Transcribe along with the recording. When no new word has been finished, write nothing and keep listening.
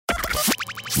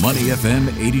Money FM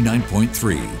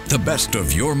 89.3, the best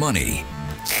of your money.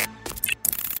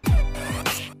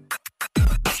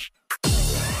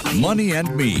 Money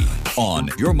and Me on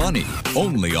Your Money,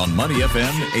 only on Money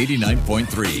FM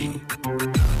 89.3.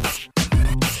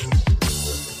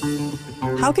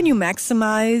 How can you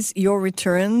maximize your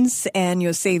returns and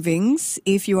your savings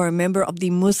if you are a member of the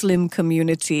Muslim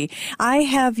community? I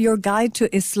have your guide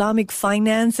to Islamic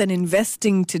finance and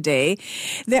investing today.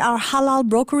 There are halal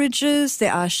brokerages,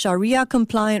 there are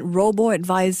Sharia-compliant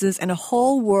robo-advisors, and a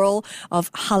whole world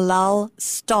of halal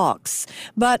stocks.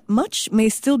 But much may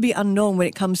still be unknown when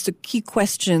it comes to key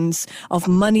questions of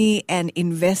money and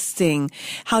investing.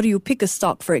 How do you pick a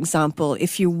stock, for example,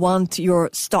 if you want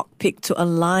your stock pick to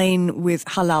align with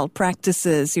halal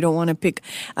practices? You don't want to pick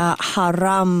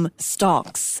haram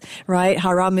stocks, right?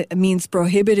 Haram means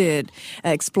prohibited,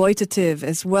 exploitative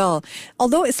as well.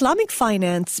 Although Islamic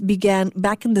finance began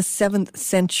back in the 7th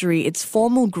century, its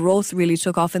formal growth really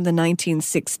took off in the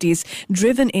 1960s,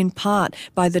 driven in part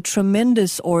by the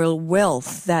tremendous oil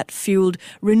wealth that fueled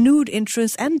renewed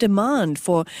interest and demand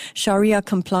for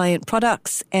Sharia-compliant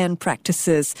products and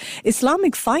practices.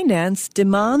 Islamic finance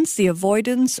demands the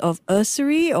avoidance of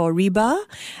usury or riba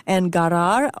and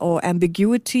gharar or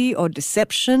ambiguity or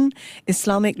deception.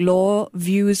 Islamic law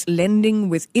views lending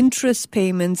with interest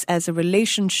payments as a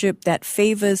relationship that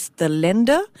favors the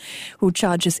lender, who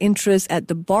charges interest at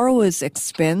the borrower's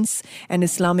expense, and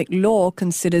Islamic law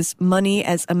considers money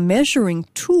as a measuring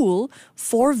tool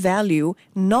for value,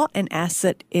 not an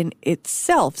asset in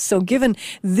itself. So given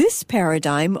this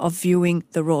paradigm of viewing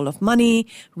the role of money,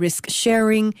 risk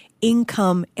sharing,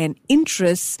 income and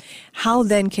interest, how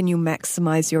then can you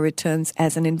maximize your returns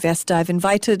as an investor? I've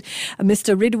invited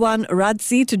Mr. Ridwan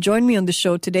Radzi to join me on the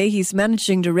show today. He's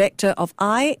Managing Director of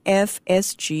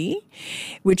IFSG,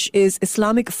 which is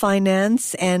Islamic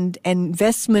Finance and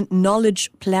Investment Knowledge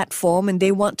Platform, and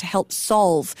they want to help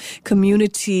solve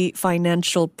community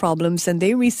financial problems. And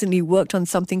they recently worked on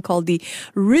something called the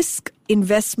Risk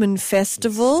Investment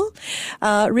Festival.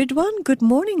 Ridwan, good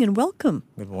morning and welcome.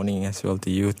 Good morning as well to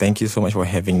you. Thank you so much for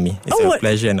having me. It's a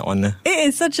pleasure and honor. It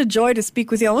is such a joy to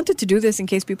speak with you. I wanted to do this in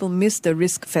case people missed the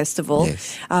Risk Festival,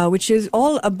 which is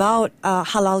all about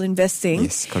halal investing.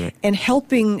 Yes, correct. And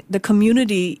helping the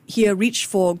community here reach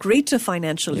for greater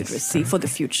financial literacy for the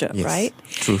future, right?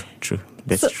 True.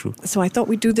 That's true. So I thought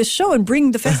we'd do this show and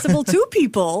bring the festival to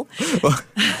people. Well,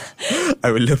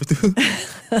 I would love to.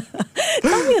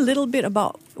 Tell me a little bit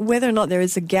about whether or not there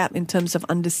is a gap in terms of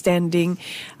understanding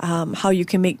how you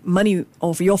can make money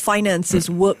or your finances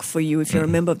work for you if you're a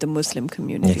member of the Muslim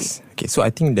community. Yes. Okay. So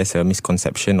I think there's a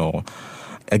misconception or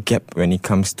a gap when it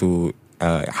comes to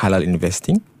halal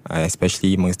investing,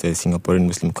 especially amongst the Singaporean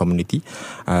Muslim community.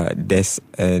 There's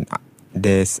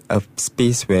a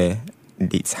space where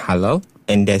it's halal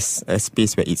and there's a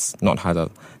space where it's not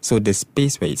halal. So the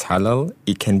space where it's halal,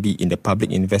 it can be in the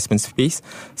public investment space,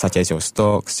 such as your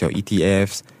stocks, your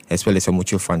ETFs, as well as your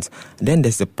mutual funds. Then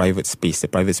there's the private space. The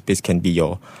private space can be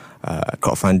your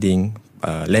crowdfunding,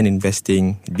 land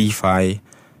investing, DeFi,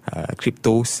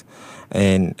 cryptos,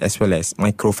 and as well as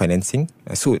microfinancing.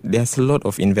 So there's a lot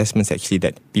of investments actually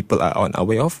that people are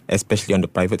unaware of, especially on the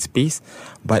private space.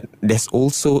 But there's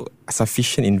also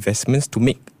sufficient investments to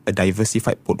make a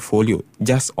diversified portfolio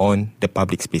just on the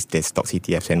public space. There's stocks,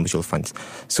 ETFs, and mutual funds.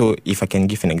 So if I can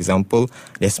give an example,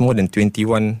 there's more than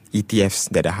 21 ETFs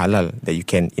that are halal that you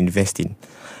can invest in.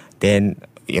 Then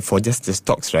for just the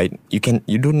stocks, right, you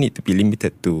don't need to be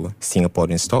limited to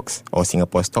Singaporean stocks or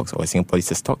Singapore stocks or Singapore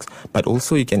listed stocks, but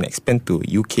also you can expand to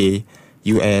UK,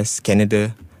 US,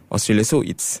 Canada, Australia. So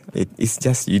it's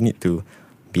just you need to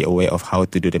be aware of how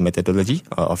to do the methodology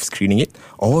of screening it,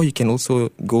 or you can also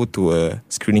go to a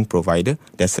screening provider.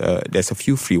 There's a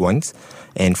few free ones,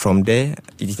 and from there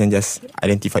you can just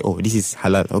identify, this is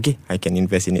halal, okay, I can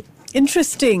invest in it.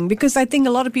 Interesting, because I think a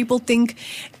lot of people think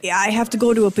I have to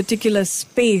go to a particular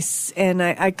space and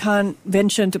I can't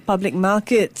venture into public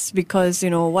markets because,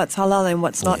 what's halal and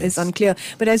what's not is unclear.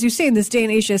 But as you say, in this day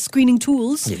and age, there's screening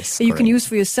tools that you can use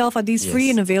for yourself. Are these free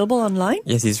and available online?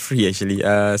 Yes, it's free actually.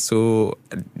 So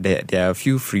there are a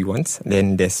few free ones.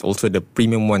 Then there's also the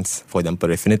premium ones, for example,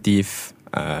 Refinitiv,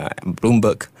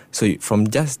 Bloomberg. So from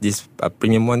just these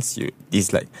premium ones,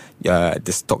 the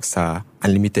stocks are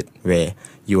unlimited, where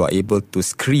you are able to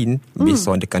screen based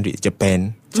on the country.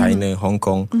 Japan, China, Hong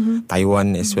Kong,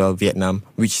 Taiwan as well, Vietnam,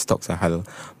 which stocks are halal.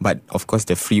 But of course,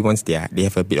 the free ones, they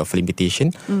have a bit of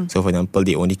limitation. So for example,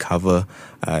 they only cover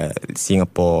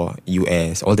Singapore,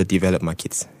 US, all the developed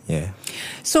markets. Yeah.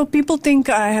 So people think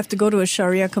I have to go to a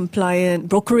Sharia compliant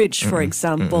brokerage, for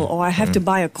example, or I have to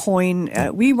buy a coin.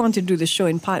 We want to do the show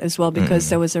in part as well because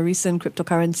there was a recent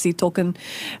cryptocurrency token,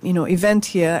 event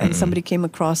here, and somebody came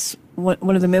across.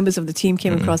 One of the members of the team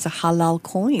came across a halal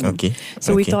coin. Okay.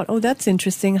 So we thought, that's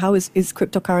interesting. How is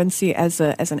cryptocurrency as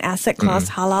an asset class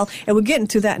halal? And we'll get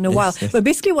into that in a while. Yes. But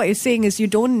basically what you're saying is you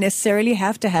don't necessarily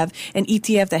have to have an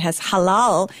ETF that has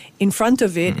halal in front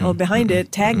of it or behind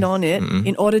it, tagged on it,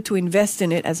 in order to invest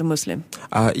in it as a Muslim.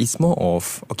 It's more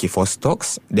of, for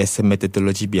stocks, there's a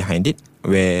methodology behind it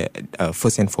where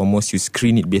first and foremost, you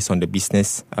screen it based on the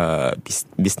business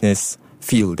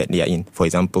field that they are in. For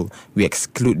example, we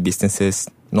exclude businesses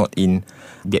not in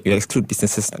the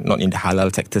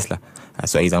halal sectors lah.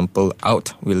 So example,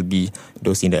 out will be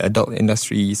those in the adult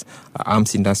industries,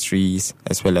 arms industries,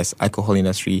 as well as alcohol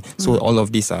industry. So all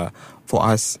of these are for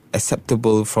us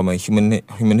acceptable from a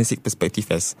humanistic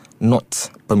perspective as not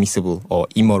permissible or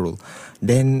immoral.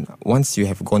 Then once you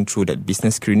have gone through that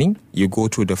business screening, you go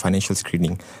through the financial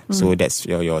screening. So that's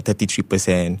your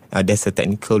 33%. There's a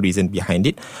technical reason behind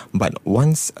it. But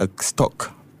once a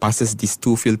stock passes these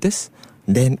two filters,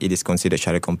 then it is considered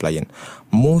Sharia compliant.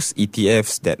 Most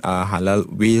ETFs that are halal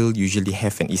will usually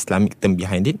have an Islamic term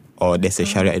behind it, or there's a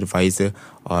Sharia advisor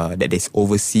that is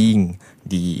overseeing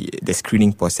the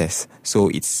screening process. So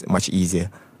it's much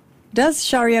easier. Does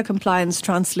Sharia compliance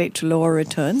translate to lower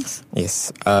returns?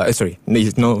 Yes. Sorry.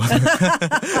 No.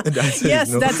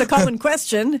 Yes, that's a common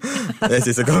question. Yes,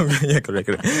 it's a common. Yeah,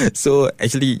 correct. So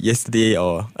actually, yesterday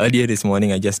or earlier this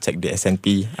morning, I just checked the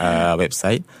S&P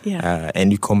website, and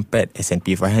we compared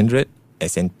S&P 500,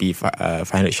 S&P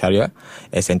 500 Sharia,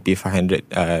 S&P 500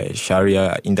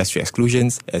 Sharia industry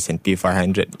exclusions, S&P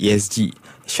 500 ESG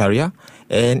Sharia,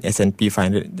 and S&P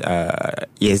 500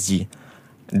 ESG.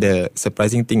 The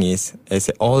surprising thing is,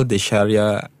 all the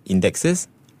Sharia indexes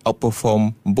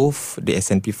outperform both the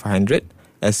S&P 500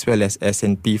 as well as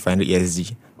S&P 500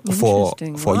 ESG for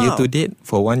year to date,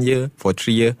 for 1 year, for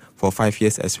 3 years, for 5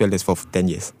 years, as well as for 10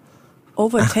 years.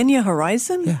 Over a 10-year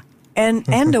horizon? Yeah.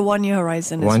 And a 1 year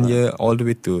horizon as well. 1 year all the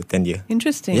way to 10 years.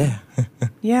 Interesting. Yeah.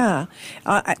 Yeah.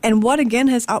 And what again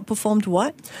has outperformed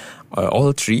what?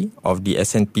 All three of the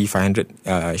S&P 500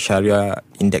 Sharia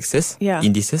indices,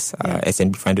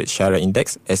 S&P 500 Sharia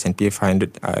Index, S&P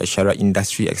 500 Sharia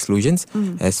Industry Exclusions,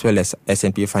 as well as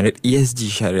S&P 500 ESG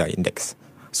Sharia Index.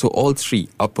 So all three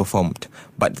outperformed.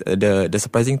 But the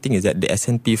surprising thing is that the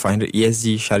S&P 500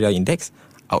 ESG Sharia Index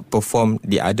outperformed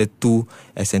the other two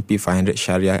S&P 500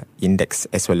 Sharia Index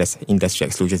as well as Industry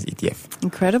Exclusions ETF.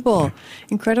 Incredible.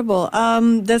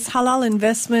 Does halal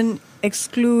investment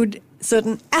exclude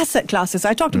certain asset classes?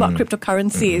 I talked about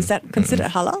cryptocurrency. Is that considered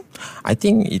halal? I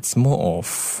think it's more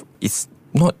of, it's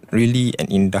not really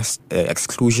an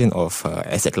exclusion of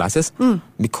asset classes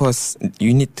because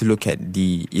you need to look at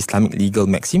the Islamic legal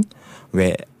maxim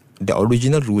where the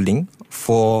original ruling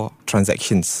for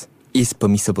transactions is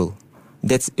permissible.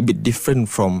 That's a bit different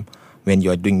from when you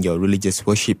are doing your religious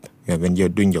worship, when you're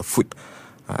doing your food.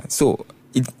 So,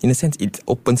 in a sense, it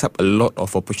opens up a lot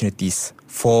of opportunities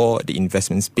for the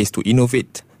investment space to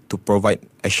innovate, to provide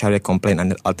a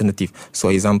Sharia-compliant alternative. So,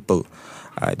 example,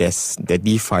 there's the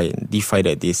DeFi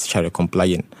that is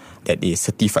Sharia-compliant, that is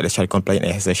certified as Sharia-compliant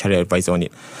and has a Sharia advisor on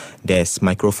it. There's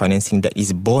microfinancing that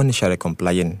is born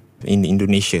Sharia-compliant in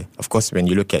Indonesia. Of course, when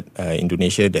you look at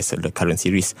Indonesia, there's the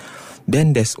currency risk.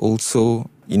 Then there's also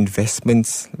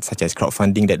investments such as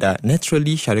crowdfunding that are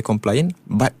naturally Sharia compliant,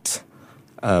 but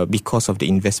because of the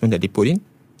investment that they put in,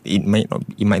 it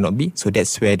might not be. So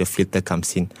that's where the filter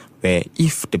comes in, where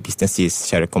if the business is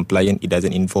Sharia compliant, it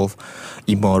doesn't involve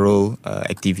immoral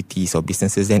activities or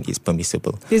businesses, then it's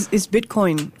permissible. Is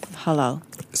Bitcoin halal?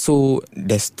 So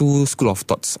there's two schools of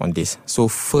thoughts on this. So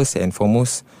first and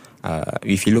foremost,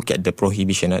 if you look at the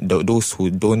prohibition, those who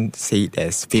don't say it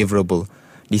as favorable,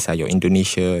 these are your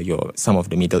Indonesia, some of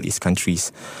the Middle East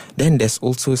countries. Then there's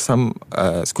also some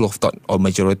school of thought, or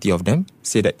majority of them,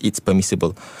 say that it's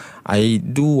permissible. I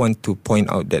do want to point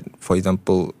out that, for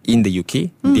example, in the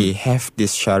UK, they have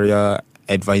this Sharia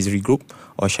advisory group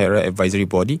or Sharia advisory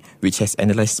body, which has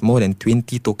analysed more than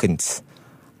 20 tokens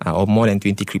or more than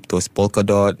 20 cryptos,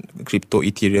 Polkadot, crypto,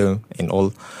 Ethereum, and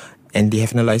all. And they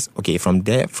have analysed, from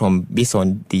based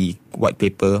on the white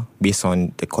paper, based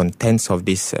on the contents of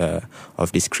these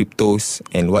cryptos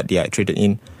and what they are traded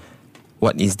in,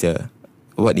 what is the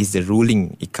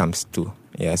ruling it comes to?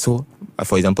 Yeah. So,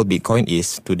 for example, Bitcoin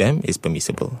to them is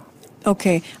permissible.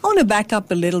 Okay, I want to back up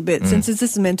a little bit since this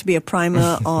is meant to be a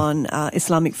primer on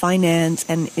Islamic finance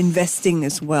and investing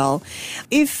as well.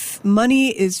 If money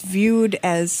is viewed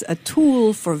as a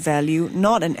tool for value,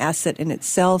 not an asset in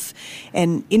itself,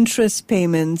 and interest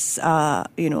payments are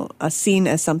seen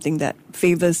as something that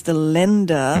favors the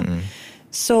lender,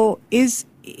 so is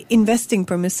investing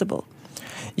permissible?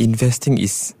 Investing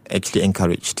is actually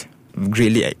encouraged,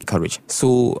 greatly encouraged.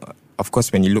 So, of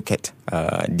course, when you look at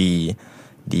the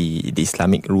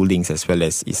Islamic rulings as well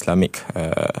as Islamic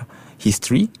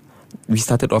history, we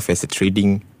started off as a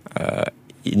trading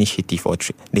initiative.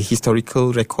 The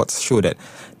historical records show that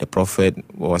the Prophet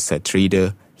was a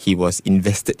trader. He was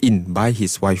invested in by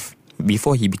his wife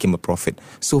before he became a prophet.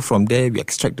 So from there, we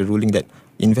extract the ruling that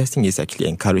investing is actually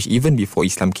encouraged even before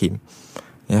Islam came.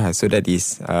 Yeah, so that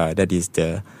is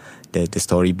the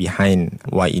story behind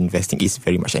why investing is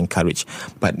very much encouraged.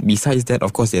 But besides that,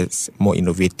 of course, there's more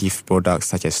innovative products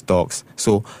such as stocks.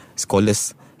 So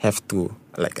scholars have to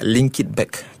link it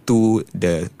back to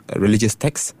the religious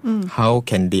text. How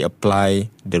can they apply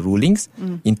the rulings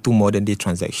into modern day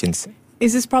transactions?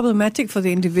 Is this problematic for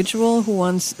the individual who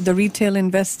wants the retail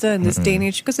investor in this day and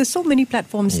age? Because there's so many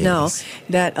platforms now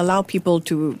that allow people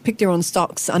to pick their own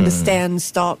stocks, understand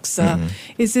stocks.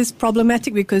 Is this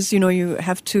problematic because, you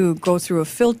have to go through a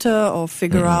filter or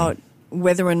figure out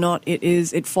whether or not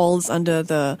it falls under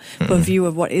the purview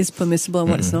of what is permissible and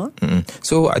what is not?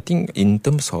 So I think in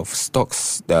terms of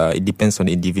stocks, it depends on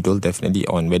the individual, definitely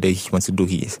on whether he wants to do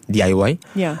his DIY.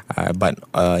 Yeah. But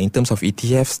in terms of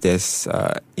ETFs, there's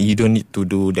you don't need to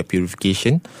do the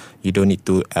purification. You don't need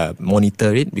to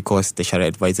monitor it because the Sharia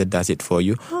advisor does it for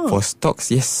you. For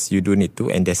stocks, yes, you do need to,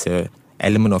 and there's a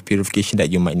element of purification that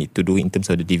you might need to do in terms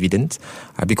of the dividends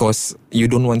because you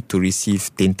don't want to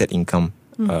receive tainted income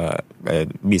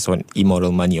based on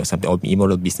immoral money or something, or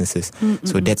immoral businesses.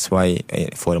 So that's why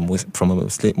from a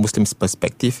Muslim's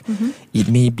perspective, it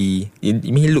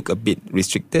may look a bit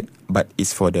restricted, but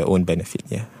it's for their own benefit.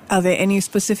 Yeah. Are there any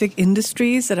specific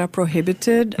industries that are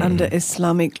prohibited under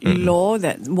Islamic law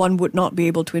that one would not be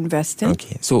able to invest in?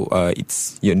 Okay, so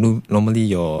it's normally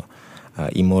your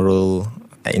immoral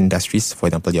industries, for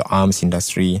example, your arms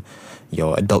industry,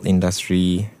 your adult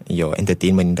industry, your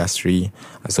entertainment industry.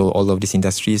 So all of these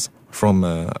industries, from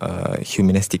a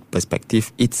humanistic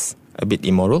perspective, it's a bit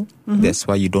immoral. That's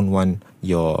why you don't want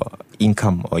your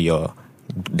income or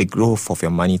the growth of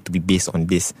your money to be based on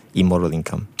this immoral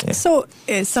income. Yeah. So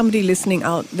somebody listening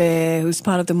out there who's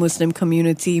part of the Muslim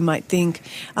community might think,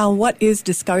 what is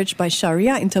discouraged by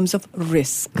Sharia in terms of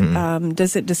risk?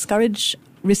 Does it discourage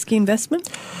risky investment?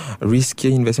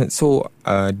 Risky investment. So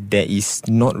there is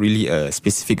not really a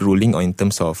specific ruling or in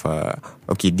terms of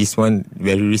this one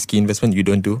very risky investment you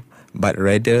don't do, but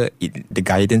rather the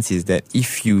guidance is that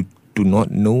if you do not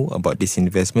know about this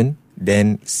investment,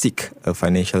 then seek a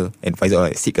financial advisor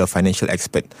or seek a financial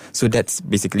expert. So that's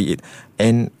basically it.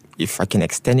 And if I can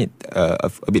extend it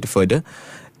a bit further,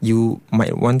 you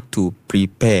might want to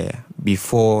prepare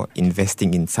before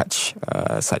investing in such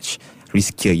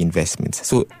riskier investments.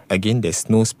 So again, there's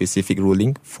no specific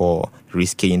ruling for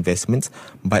risky investments,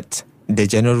 but the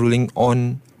general ruling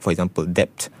on, for example,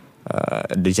 debt,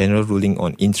 the general ruling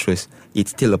on interest, it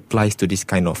still applies to this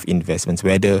kind of investments,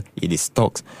 whether it is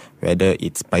stocks, whether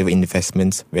it's private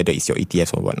investments, whether it's your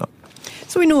ETFs or whatnot.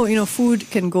 So we know, food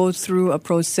can go through a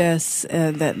process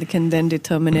that can then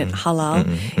determine it halal.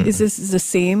 Is this the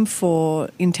same for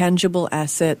intangible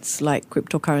assets like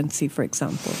cryptocurrency, for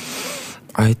example?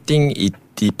 I think it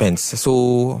depends.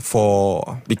 So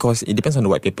because it depends on the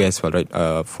white paper as well,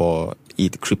 right? For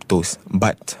cryptos,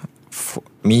 but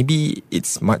maybe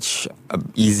it's much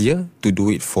easier to do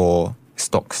it for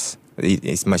stocks.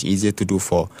 It's much easier to do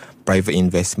for private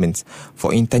investments.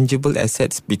 For intangible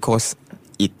assets, because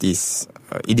it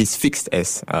is fixed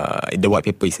as the white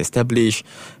paper is established,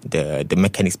 the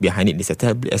mechanics behind it is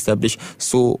established.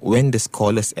 So when the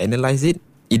scholars analyze it,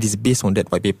 it is based on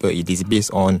that white paper. It is based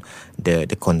on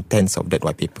the contents of that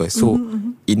white paper. So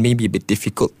it may be a bit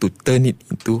difficult to turn it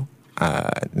into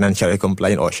non-Sharia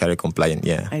compliant or Sharia compliant.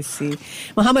 Yeah, I see.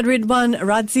 Muhammad Ridwan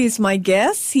Radzi is my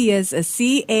guest. He is a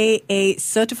CAA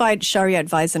certified Sharia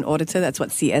advisor and auditor. That's what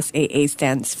CSAA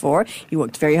stands for. He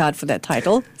worked very hard for that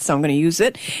title, so I'm going to use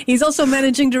it. He's also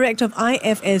managing director of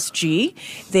IFSG.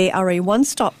 They are a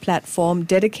one-stop platform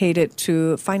dedicated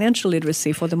to financial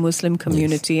literacy for the Muslim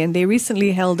community, and they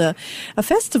recently held a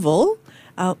festival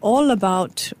all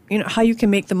about how you can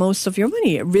make the most of your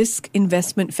money. Risk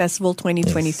Investment Festival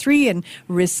 2023, and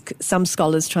risk, some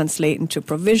scholars translate into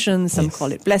provision, some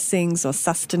call it blessings or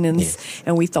sustenance.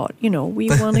 And we thought, we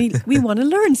want to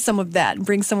learn some of that and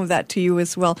bring some of that to you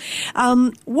as well.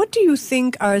 What do you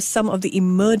think are some of the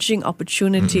emerging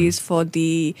opportunities for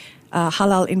the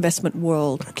halal investment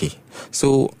world? Okay,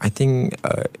 so I think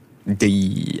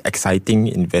the exciting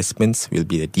investments will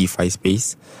be the DeFi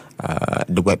space,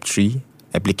 the Web3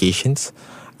 applications,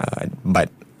 but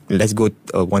let's go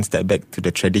one step back to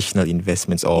the traditional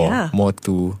investments, or more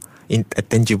to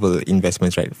tangible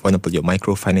investments, right? For example, your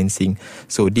microfinancing.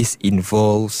 So this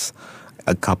involves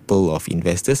a couple of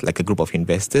investors, like a group of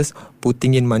investors,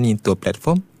 putting in money into a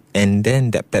platform, and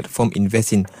then that platform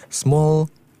invests in small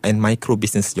and micro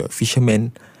business, your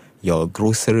fishermen, your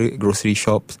grocery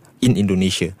shops in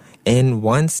Indonesia. And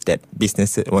once the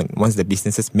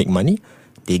businesses make money,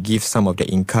 they give some of the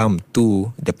income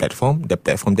to the platform. The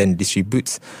platform then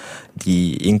distributes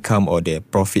the income or the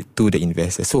profit to the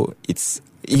investor. So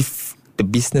if the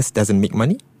business doesn't make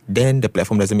money, then the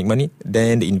platform doesn't make money,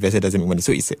 then the investor doesn't make money.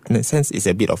 So in a sense, it's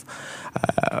a bit of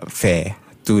fair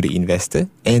to the investor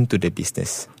and to the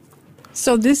business.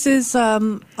 So this is, are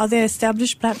there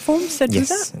established platforms that do that?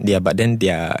 Yes, yeah, but then they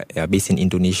are based in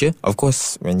Indonesia. Of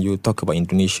course, when you talk about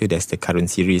Indonesia, there's the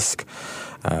currency risk.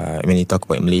 When you talk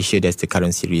about Malaysia, there's the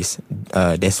currency risk.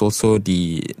 There's also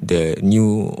the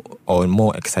new or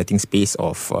more exciting space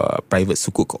of private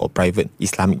sukuk or private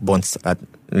Islamic bonds,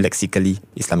 lexically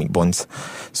Islamic bonds.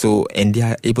 So, and they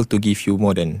are able to give you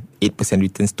more than 8%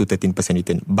 returns to 13%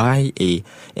 return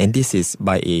and this is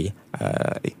by a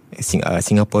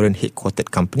Singaporean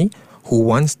headquartered company who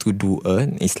wants to do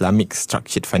an Islamic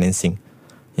structured financing.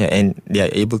 Yeah, and they are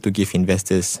able to give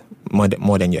investors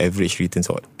more than your average returns,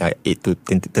 or 8 to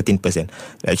 13%.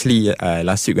 Actually,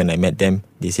 last week when I met them,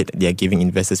 they said they are giving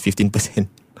investors 15%.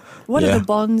 What are the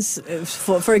bonds,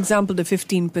 for example, the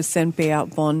 15%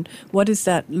 payout bond, what is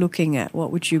that looking at?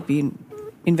 What would you be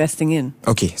investing in?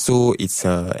 Okay, so it's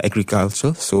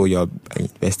agricultural, so you're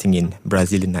investing in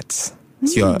Brazilian nuts.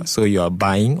 So you are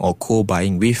buying or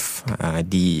co-buying with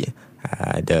the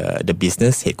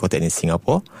business headquartered in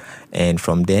Singapore, and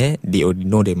from there they already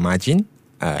know the margin,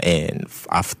 and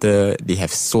after they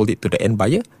have sold it to the end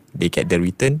buyer, they get the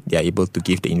return. They are able to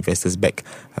give the investors back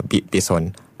a bit based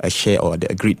on a share or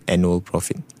the agreed annual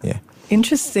profit. Yeah.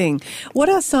 Interesting. What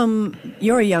are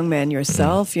you're a young man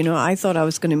yourself, I thought I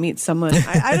was going to meet someone.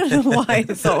 I don't know why I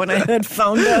thought when I heard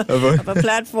founder of a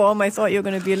platform, I thought you were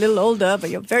going to be a little older, but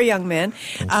you're a very young man.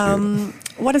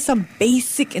 What are some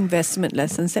basic investment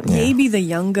lessons that maybe the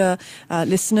younger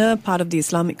listener, part of the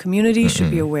Islamic community,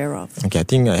 should be aware of? Okay, I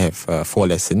think I have 4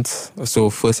 lessons. So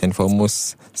first and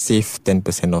foremost, save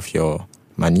 10% of your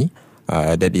money.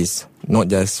 That is not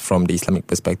just from the Islamic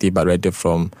perspective, but rather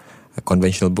from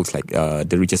conventional books like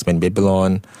The Richest Man in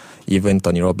Babylon, even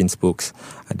Tony Robbins' books.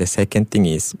 The second thing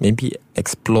is maybe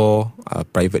explore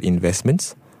private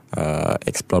investments.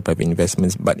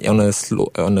 But on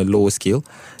a low scale.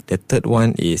 The third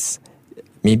one is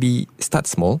maybe start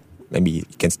small. Maybe you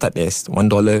can start as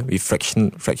 $1 with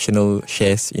fractional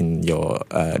shares in your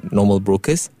normal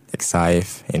brokers, like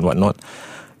SAIF and whatnot.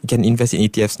 You can invest in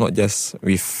ETFs not just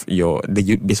with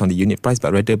based on the unit price,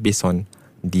 but rather based on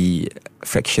the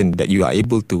fraction that you are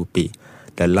able to pay.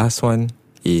 The last one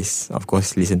is, of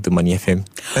course, listen to Money FM.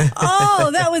 Oh,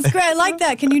 that was great. I like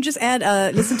that. Can you just add,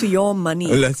 listen to your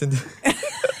money?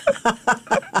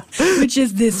 Which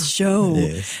is this show.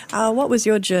 Yes. What was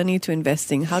your journey to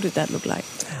investing? How did that look like?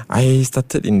 I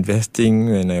started investing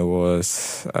when I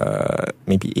was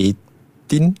maybe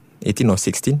 18 or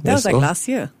 16. That was like last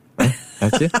year.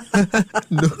 Last year?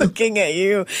 No. Looking at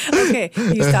you. Okay,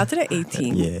 you started at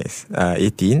 18. Yes,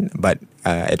 18. But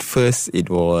at first it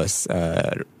was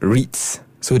REITs.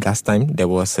 So last time there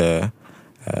was a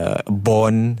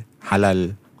bond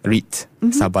halal REIT,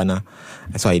 Sabana.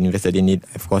 So I invested in it.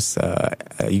 Of course,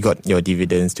 you got your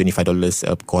dividends, $25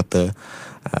 a quarter.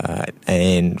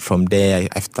 And from there,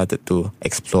 I've started to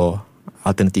explore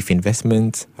alternative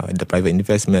investments, the private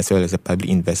investment as well as the public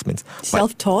investments.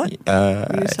 Self-taught?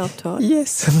 Were you self-taught?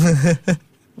 Yes.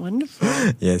 Wonderful.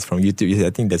 Yes, from YouTube. I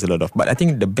think there's a lot of... But I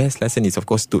think the best lesson is, of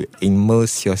course, to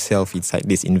immerse yourself inside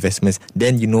these investments.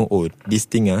 Then you know, this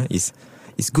thing is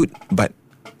good, but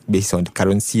based on the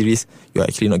currency risk, you're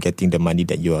actually not getting the money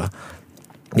that you're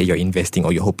investing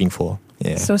or you're hoping for.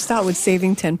 Yeah. So start with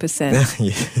saving 10%.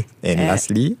 Yeah. And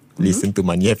lastly, listen to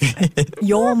Money FM.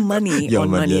 Your money Your on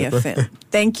money, Money FM.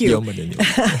 Thank you. Your money.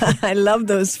 I love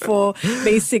those 4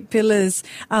 basic pillars.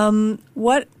 There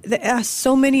are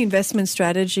so many investment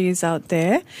strategies out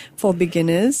there for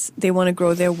beginners. They want to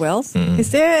grow their wealth.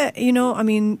 Is there,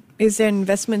 is there an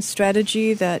investment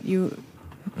strategy that you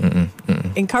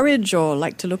encourage or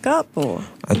like to look up? Or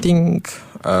I think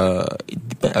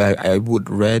I would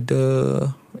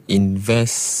rather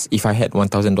invest. If I had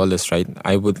 $1,000, right,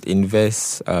 I would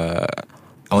invest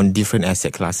on different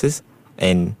asset classes.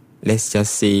 And let's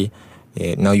just say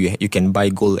now you can buy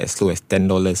gold as low as $10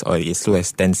 or as low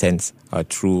as 10 cents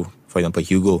through, for example,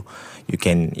 Hugo. You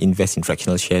can invest in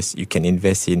fractional shares. You can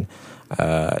invest in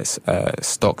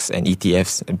stocks and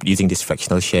ETFs using these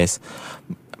fractional shares.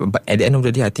 But at the end of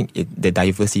the day, I think the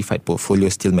diversified portfolio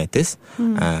still matters.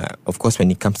 Of course,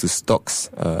 when it comes to stocks,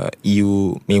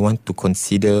 you may want to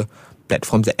consider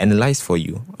platforms that analyze for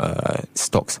you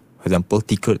stocks. For example,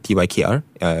 ticker TYKR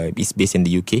is based in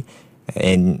the UK,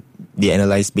 and they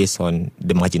analyze based on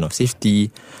the margin of safety.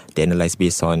 They analyze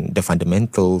based on the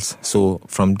fundamentals. So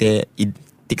from there, it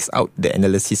takes out the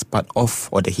analysis part off,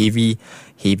 or the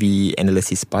heavy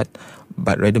analysis part,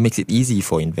 but rather makes it easy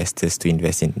for investors to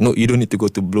invest in. No, you don't need to go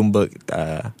to Bloomberg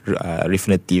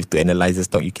Refinitiv to analyze the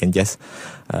stock. You can just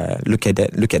look at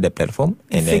that platform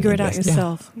and figure then it out invest.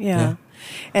 yourself. Yeah.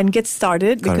 And get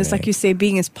started, because like you say,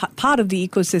 being as part of the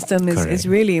ecosystem is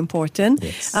really important.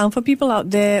 Yes. For people out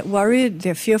there worried,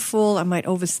 they're fearful, I might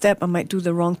overstep, I might do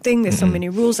the wrong thing, there's so many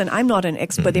rules, and I'm not an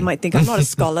expert. They might think I'm not a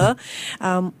scholar.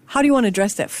 How do you want to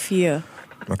address that fear?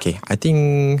 Okay, I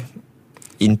think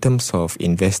in terms of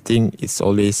investing, it's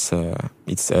always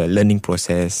it's a learning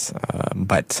process.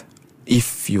 But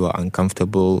if you are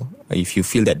uncomfortable, if you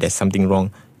feel that there's something wrong,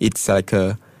 it's like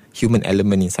a human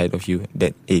element inside of you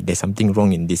that there's something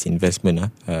wrong in this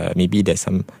investment. Maybe there's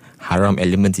some haram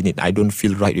elements in it. I don't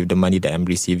feel right with the money that I'm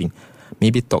receiving.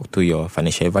 Maybe talk to your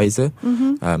financial advisor.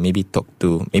 Maybe talk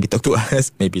to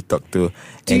us. Maybe talk to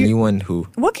anyone who.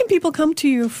 What can people come to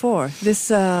you for? This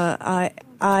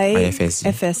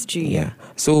IFSG. Yeah.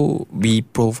 So we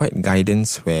provide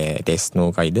guidance where there's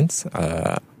no guidance.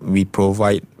 We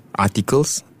provide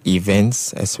articles,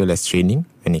 events, as well as training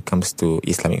when it comes to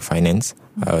Islamic finance.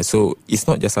 So it's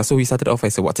not just us. So we started off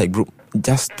as a WhatsApp group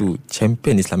just to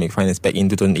champion Islamic finance back in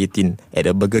 2018 at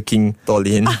a Burger King stall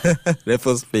in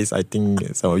Raffles Place. I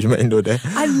think some of you might know that.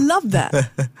 I love that.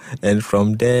 And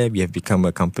from there, we have become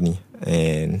a company.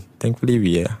 And thankfully,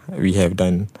 we have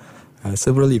done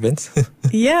several events.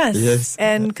 Yes.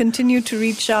 And continue to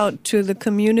reach out to the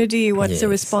community. What's the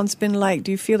response been like?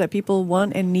 Do you feel that people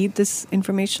want and need this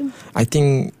information? I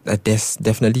think there's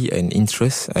definitely an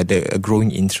interest, a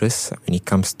growing interest when it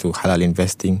comes to halal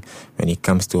investing, when it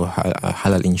comes to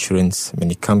halal insurance, when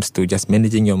it comes to just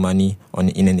managing your money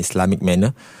in an Islamic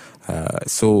manner.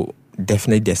 So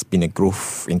definitely there's been a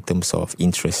growth in terms of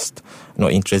interest.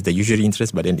 Not interest, the usual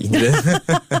interest, but then interest.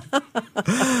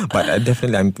 But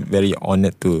definitely I'm very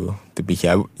honored to be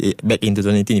here. Back in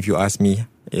 2018, if you ask me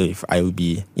if I will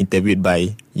be interviewed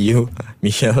by you,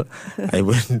 Michelle, I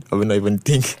would not even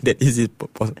think that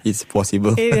it's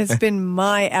possible. It has been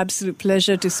my absolute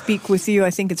pleasure to speak with you.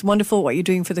 I think it's wonderful what you're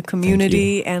doing for the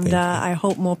community, and I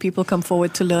hope more people come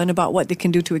forward to learn about what they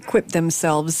can do to equip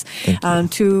themselves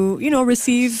to,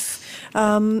 receive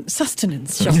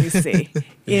sustenance, shall we say,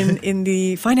 in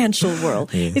the financial world.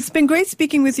 Yes. It's been great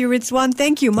speaking with you, Rizwan.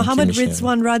 Thank you. Muhammad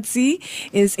Rizwan Radzi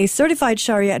is a certified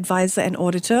Sharia advisor and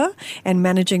auditor and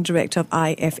managing director of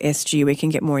IFSG, where you can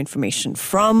get more information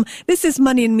from. This is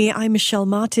Money and Me. I'm Michelle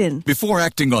Martin. Before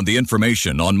acting on the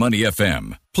information on Money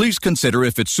FM, please consider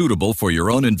if it's suitable for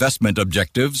your own investment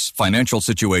objectives, financial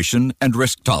situation, and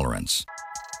risk tolerance.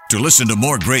 To listen to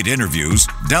more great interviews,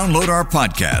 download our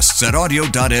podcasts at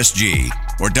audio.sg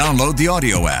or download the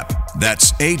audio app.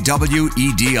 That's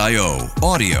AWEDIO,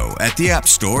 audio at the App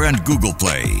Store and Google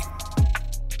Play.